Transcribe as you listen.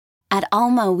At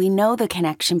Alma, we know the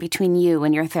connection between you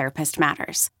and your therapist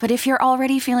matters. But if you're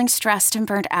already feeling stressed and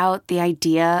burnt out, the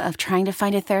idea of trying to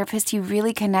find a therapist you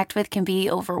really connect with can be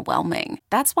overwhelming.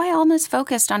 That's why Alma's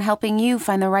focused on helping you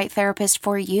find the right therapist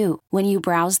for you. When you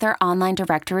browse their online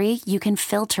directory, you can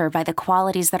filter by the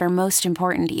qualities that are most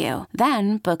important to you.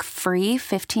 Then book free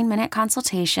 15-minute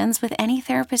consultations with any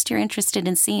therapist you're interested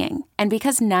in seeing. And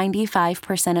because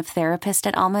 95% of therapists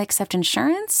at Alma accept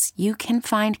insurance, you can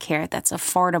find care that's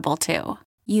affordable too.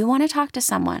 You want to talk to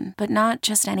someone, but not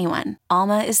just anyone.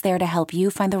 Alma is there to help you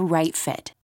find the right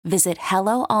fit. Visit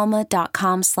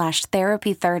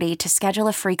helloalma.com/therapy30 to schedule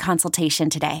a free consultation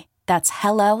today. That's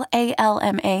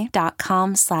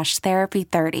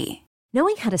helloalma.com/therapy30.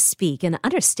 Knowing how to speak and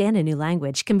understand a new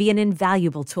language can be an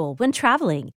invaluable tool when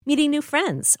traveling, meeting new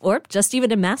friends, or just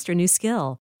even to master a new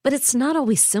skill. But it's not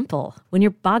always simple when you're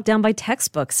bogged down by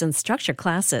textbooks and structured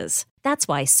classes. That's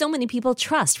why so many people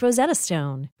trust Rosetta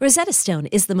Stone. Rosetta Stone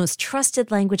is the most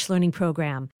trusted language learning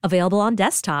program, available on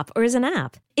desktop or as an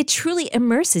app. It truly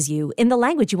immerses you in the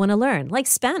language you want to learn, like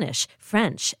Spanish,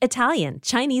 French, Italian,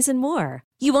 Chinese, and more.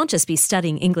 You won't just be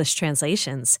studying English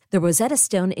translations. The Rosetta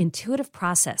Stone intuitive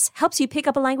process helps you pick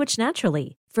up a language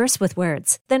naturally, first with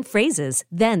words, then phrases,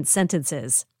 then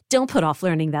sentences. Don't put off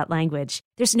learning that language.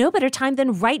 There's no better time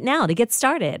than right now to get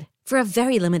started. For a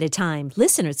very limited time,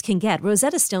 listeners can get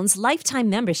Rosetta Stone's lifetime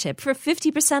membership for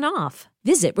 50% off.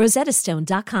 Visit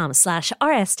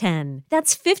rosettastone.com/rs10.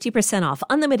 That's 50% off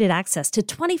unlimited access to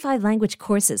 25 language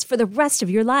courses for the rest of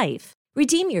your life.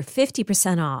 Redeem your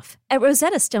 50% off at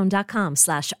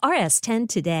rosettastone.com/rs10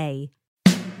 today.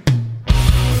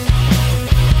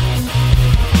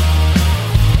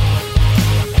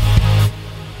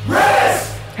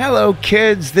 Hello,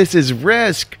 kids. This is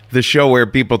Risk, the show where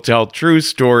people tell true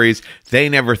stories they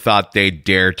never thought they'd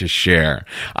dare to share.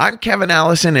 I'm Kevin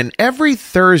Allison, and every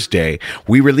Thursday,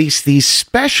 we release these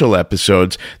special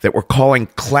episodes that we're calling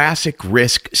Classic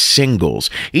Risk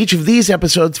Singles. Each of these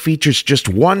episodes features just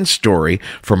one story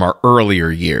from our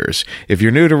earlier years. If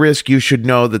you're new to Risk, you should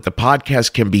know that the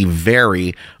podcast can be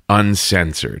very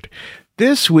uncensored.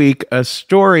 This week, a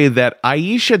story that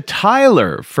Aisha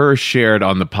Tyler first shared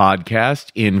on the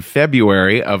podcast in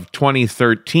February of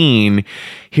 2013.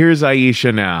 Here's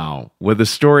Aisha now with a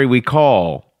story we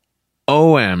call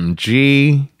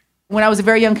OMG. When I was a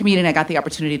very young comedian, I got the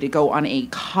opportunity to go on a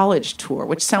college tour,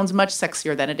 which sounds much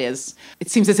sexier than it is.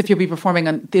 It seems as if you'll be performing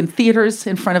in theaters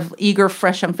in front of eager,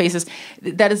 fresh young faces.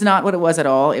 That is not what it was at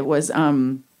all. It was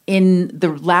in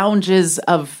the lounges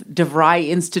of DeVry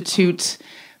Institute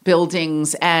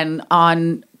buildings and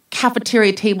on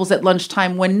cafeteria tables at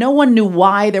lunchtime when no one knew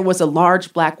why there was a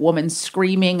large black woman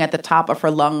screaming at the top of her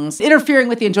lungs, interfering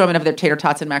with the enjoyment of their tater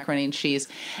tots and macaroni and cheese.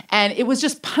 And it was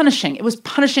just punishing. It was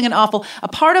punishing and awful. A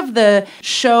part of the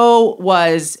show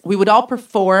was we would all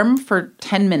perform for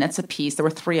 10 minutes apiece. There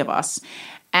were 3 of us.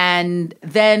 And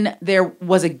then there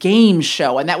was a game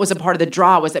show. And that was a part of the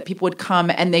draw, was that people would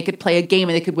come and they could play a game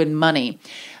and they could win money.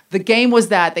 The game was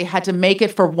that they had to make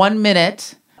it for 1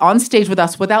 minute on stage with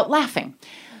us without laughing,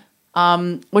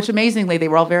 which amazingly they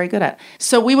were all very good at.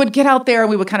 So we would get out there and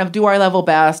we would kind of do our level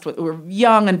best. We were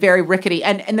young and very rickety.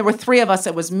 And there were 3 of us.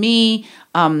 It was me,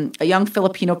 a young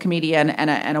Filipino comedian,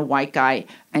 and a white guy.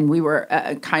 And we were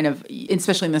kind of,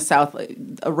 especially in the South,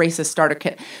 a racist starter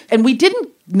kit. And we didn't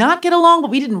not get along, but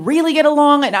we didn't really get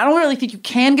along. And I don't really think you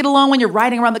can get along when you're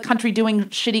riding around the country doing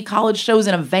shitty college shows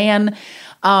in a van.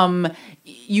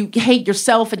 You hate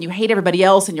yourself and you hate everybody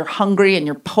else and you're hungry and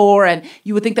you're poor and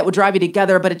you would think that would drive you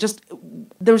together, but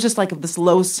there was just like this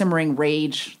low simmering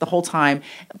rage the whole time,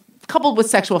 coupled with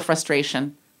sexual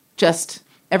frustration, just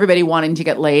everybody wanting to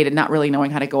get laid and not really knowing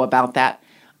how to go about that.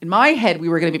 In my head, we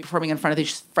were going to be performing in front of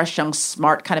these fresh, young,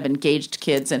 smart, kind of engaged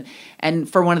kids. And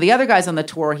for one of the other guys on the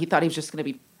tour, he thought he was just going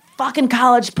to be fucking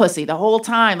college pussy the whole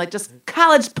time, like just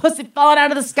college pussy falling out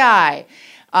of the sky.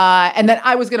 And then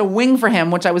I was going to wing for him,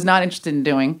 which I was not interested in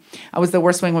doing. I was the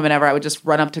worst wing woman ever. I would just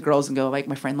run up to girls and go, like,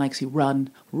 my friend likes you. Run.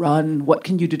 What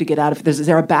can you do to get out of it? Is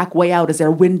there a back way out? Is there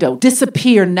a window?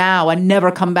 Disappear now and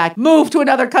never come back. Move to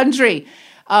another country.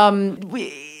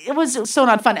 It was so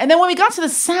not fun. And then when we got to the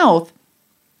South,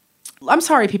 I'm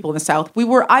sorry, people in the South, we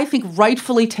were, I think,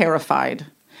 rightfully terrified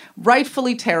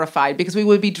because we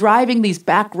would be driving these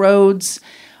back roads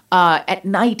at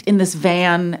night in this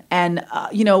van and,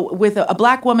 with a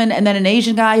black woman and then an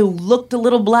Asian guy who looked a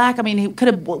little black. I mean, he could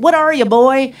have, what are you,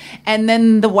 boy? And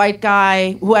then the white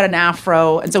guy who had an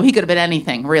afro. And so he could have been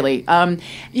anything, really.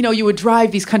 You would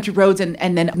drive these country roads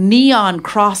and then neon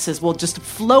crosses will just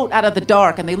float out of the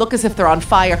dark and they look as if they're on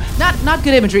fire. Not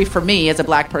good imagery for me as a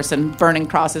black person, burning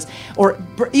crosses, or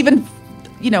even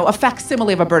a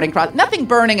facsimile of a burning cross. Nothing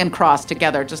burning and cross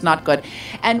together, just not good.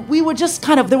 And we were just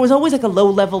there was always like a low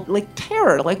level, like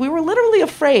terror. Like we were literally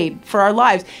afraid for our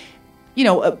lives.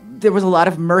 There was a lot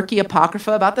of murky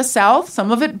apocrypha about the South,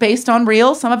 some of it based on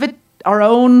real, some of it our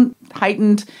own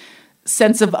heightened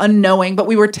sense of unknowing, but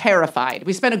we were terrified.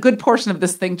 We spent a good portion of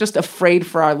this thing just afraid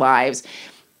for our lives.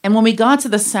 And when we got to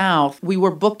the South, we were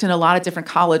booked in a lot of different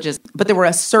colleges, but there were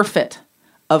a surfeit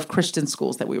of Christian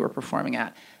schools that we were performing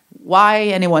at. Why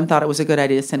anyone thought it was a good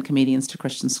idea to send comedians to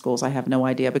Christian schools, I have no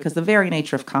idea, because the very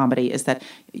nature of comedy is that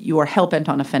you are hell-bent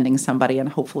on offending somebody and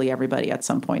hopefully everybody at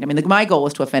some point. I mean, my goal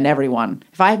is to offend everyone.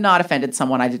 If I have not offended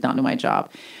someone, I did not do my job.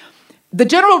 The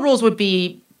general rules would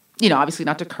be, obviously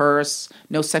not to curse,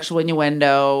 no sexual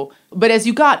innuendo. But as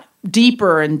you got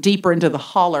deeper and deeper into the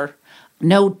holler,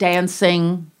 no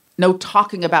dancing, no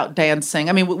talking about dancing.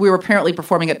 I mean, we were apparently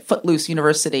performing at Footloose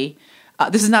University.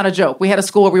 This is not a joke. We had a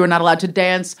school where we were not allowed to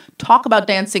dance, talk about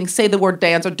dancing, say the word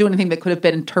dance, or do anything that could have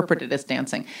been interpreted as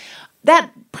dancing.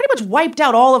 That pretty much wiped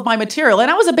out all of my material.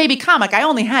 And I was a baby comic. I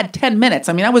only had 10 minutes.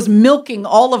 I mean, I was milking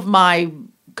all of my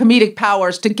comedic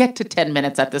powers to get to 10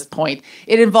 minutes at this point.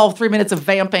 It involved 3 minutes of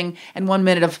vamping and 1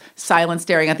 minute of silence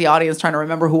staring at the audience, trying to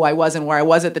remember who I was and where I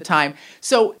was at the time.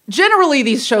 So generally,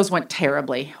 these shows went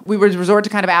terribly. We would resort to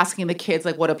kind of asking the kids,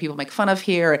 like, what do people make fun of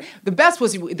here? And the best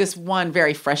was this one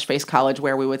very fresh-faced college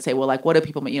where we would say, well, like, what do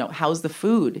people make, how's the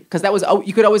food? Because that was,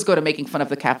 you could always go to making fun of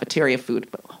the cafeteria food.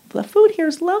 But the food here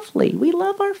is lovely. We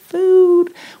love our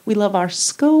food. We love our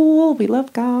school. We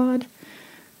love God.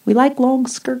 We like long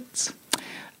skirts.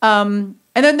 And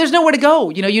then there's nowhere to go.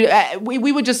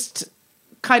 We would just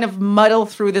kind of muddle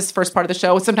through this first part of the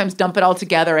show, sometimes dump it all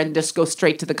together and just go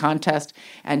straight to the contest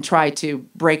and try to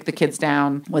break the kids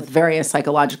down with various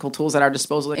psychological tools at our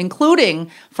disposal, including,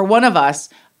 for one of us,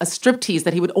 a striptease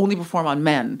that he would only perform on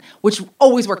men, which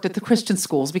always worked at the Christian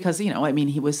schools because,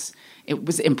 it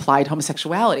was implied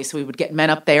homosexuality. So we would get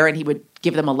men up there and he would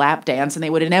give them a lap dance and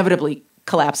they would inevitably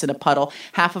collapse in a puddle,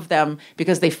 half of them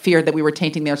because they feared that we were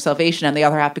tainting their salvation and the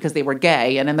other half because they were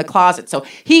gay and in the closet. So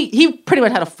he pretty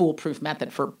much had a foolproof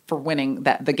method for winning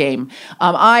the game.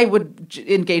 I would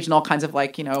engage in all kinds of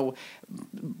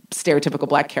stereotypical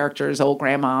black characters, old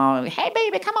grandma, hey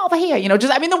baby, come over here.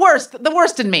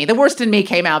 The worst in me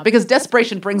came out because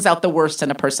desperation brings out the worst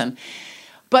in a person.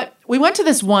 But we went to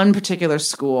this one particular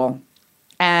school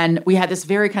and we had this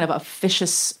very kind of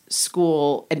officious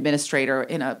school administrator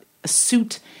in a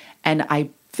suit, and I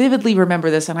vividly remember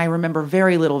this, and I remember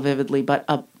very little vividly, but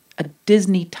a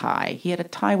Disney tie. He had a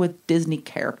tie with Disney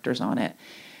characters on it,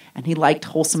 and he liked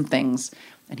wholesome things,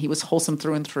 and he was wholesome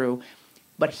through and through,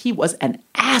 but he was an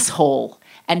asshole,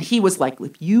 and he was like,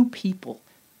 if you people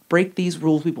break these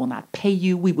rules, we will not pay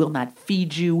you, we will not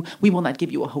feed you, we will not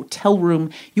give you a hotel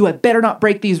room, you had better not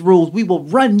break these rules, we will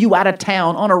run you out of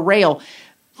town on a rail.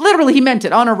 Literally, he meant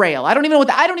it, on a rail. I don't even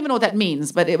know what that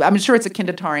means, but I'm sure it's akin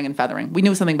to tarring and feathering. We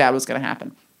knew something bad was going to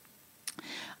happen.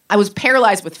 I was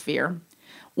paralyzed with fear.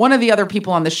 One of the other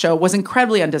people on the show was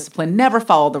incredibly undisciplined, never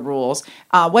followed the rules,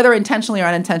 whether intentionally or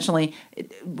unintentionally,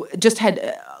 just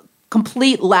had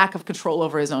complete lack of control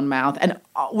over his own mouth and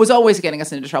was always getting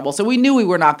us into trouble. So we knew we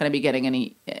were not going to be getting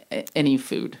any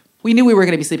food. We knew we were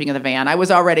going to be sleeping in the van. I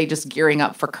was already just gearing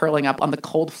up for curling up on the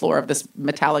cold floor of this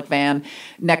metallic van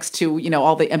next to,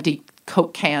 all the empty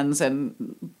Coke cans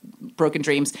and broken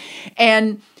dreams.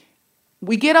 And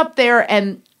we get up there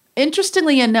and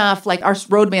interestingly enough, like our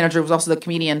road manager was also the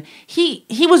comedian. He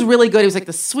was really good. He was like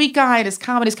the sweet guy and his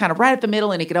comedy's kind of right at the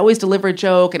middle and he could always deliver a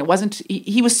joke and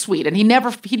he was sweet and he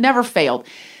never failed.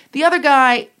 The other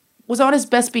guy was on his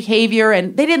best behavior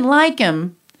and they didn't like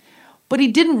him. But he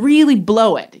didn't really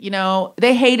blow it,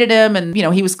 They hated him, and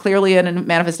he was clearly a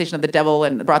manifestation of the devil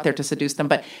and brought there to seduce them.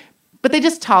 But they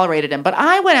just tolerated him. But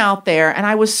I went out there, and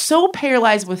I was so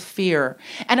paralyzed with fear.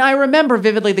 And I remember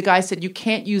vividly the guy said, "You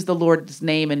can't use the Lord's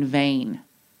name in vain."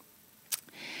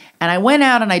 And I went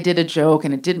out and I did a joke,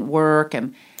 and it didn't work.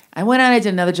 And I went out and I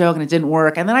did another joke, and it didn't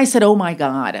work. And then I said, "Oh my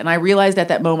God!" And I realized at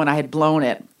that moment I had blown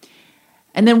it.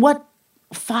 And then what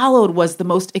followed was the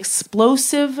most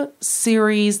explosive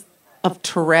series of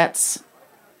Tourette's,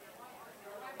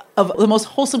 of the most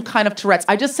wholesome kind of Tourette's.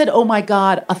 I just said, oh my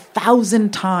God,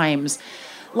 1,000 times.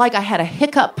 Like I had a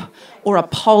hiccup or a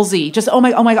palsy. Just, oh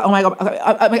my God.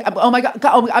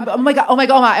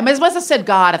 I must have said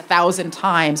God 1,000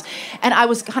 times. And I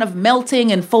was kind of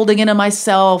melting and folding into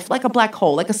myself like a black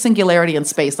hole, like a singularity in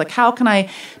space. Like how can I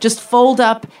just fold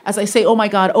up as I say, oh my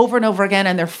God, over and over again,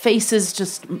 and their faces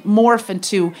just morph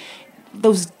into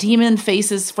those demon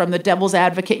faces from The Devil's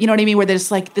Advocate, you know what I mean? Where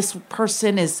there's like, this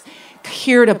person is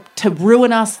here to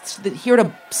ruin us, here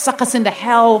to suck us into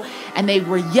hell. And they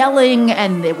were yelling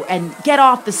and get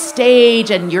off the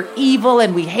stage, and you're evil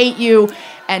and we hate you.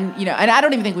 And, and I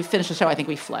don't even think we finished the show. I think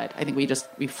we fled. I think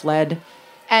we fled.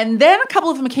 And then a couple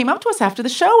of them came up to us after the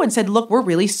show and said, look, we're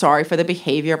really sorry for the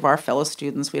behavior of our fellow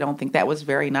students. We don't think that was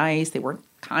very nice. They weren't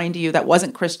kind to you. That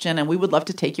wasn't Christian. And we would love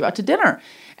to take you out to dinner.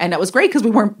 And that was great because we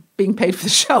weren't being paid for the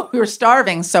show. We were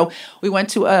starving. So we went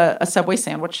to a Subway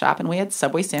sandwich shop and we had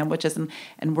Subway sandwiches.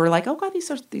 And we're like, oh, God,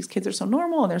 these kids are so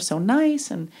normal and they're so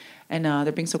nice and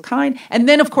they're being so kind. And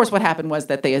then, of course, what happened was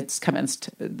that they had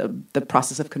commenced the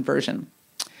process of conversion.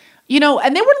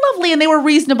 And they were lovely and they were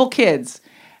reasonable kids.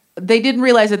 They didn't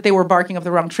realize that they were barking up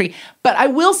the wrong tree. But I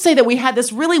will say that we had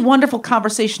this really wonderful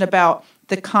conversation about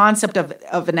the concept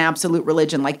of an absolute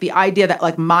religion, like the idea that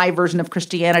like my version of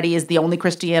Christianity is the only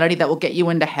Christianity that will get you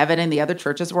into heaven, and the other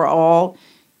churches were all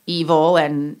evil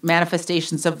and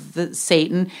manifestations of the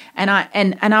Satan. And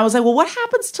I was like, well, what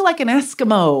happens to like an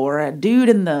Eskimo or a dude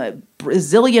in the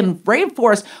Brazilian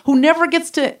rainforest who never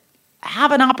gets to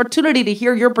have an opportunity to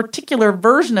hear your particular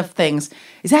version of things?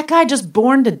 Is that guy just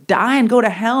born to die and go to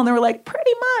hell? And they were like,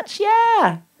 pretty much,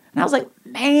 yeah. And I was like,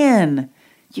 man,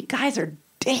 you guys are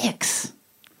dicks.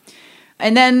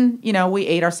 And then, we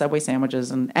ate our Subway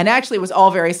sandwiches and actually it was all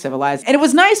very civilized. And it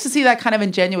was nice to see that kind of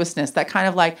ingenuousness, that kind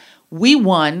of like, we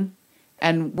won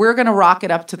and we're going to rock it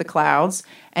up to the clouds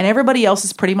and everybody else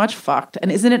is pretty much fucked.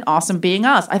 And isn't it awesome being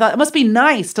us? I thought it must be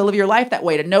nice to live your life that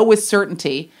way, to know with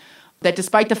certainty that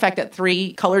despite the fact that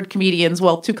 2 colored comedians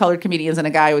and a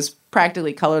guy who was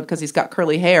practically colored because he's got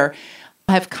curly hair,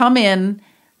 have come in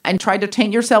and tried to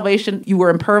taint your salvation, you were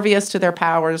impervious to their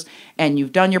powers, and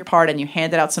you've done your part, and you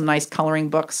handed out some nice coloring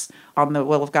books on the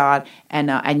will of God,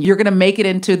 and you're going to make it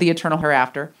into the eternal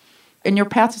hereafter, and your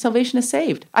path to salvation is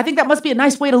saved. I think that must be a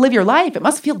nice way to live your life. It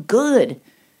must feel good. It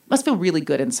must feel really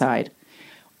good inside.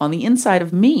 On the inside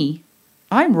of me,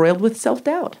 I'm roiled with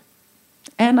self-doubt,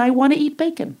 and I want to eat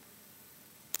bacon.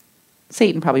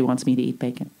 Satan probably wants me to eat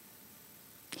bacon.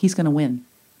 He's going to win.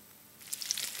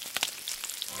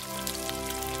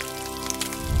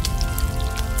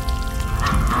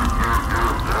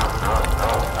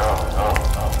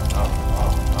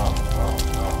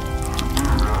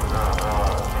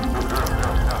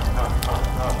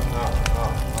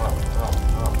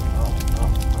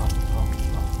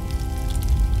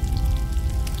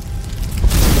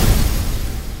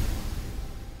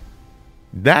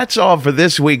 That's all for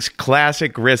this week's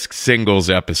Classic Risk Singles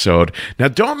episode. Now,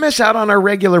 don't miss out on our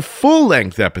regular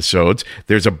full-length episodes.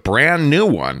 There's a brand new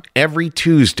one every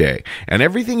Tuesday, and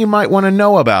everything you might want to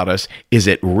know about us is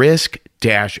at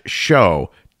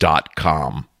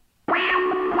risk-show.com.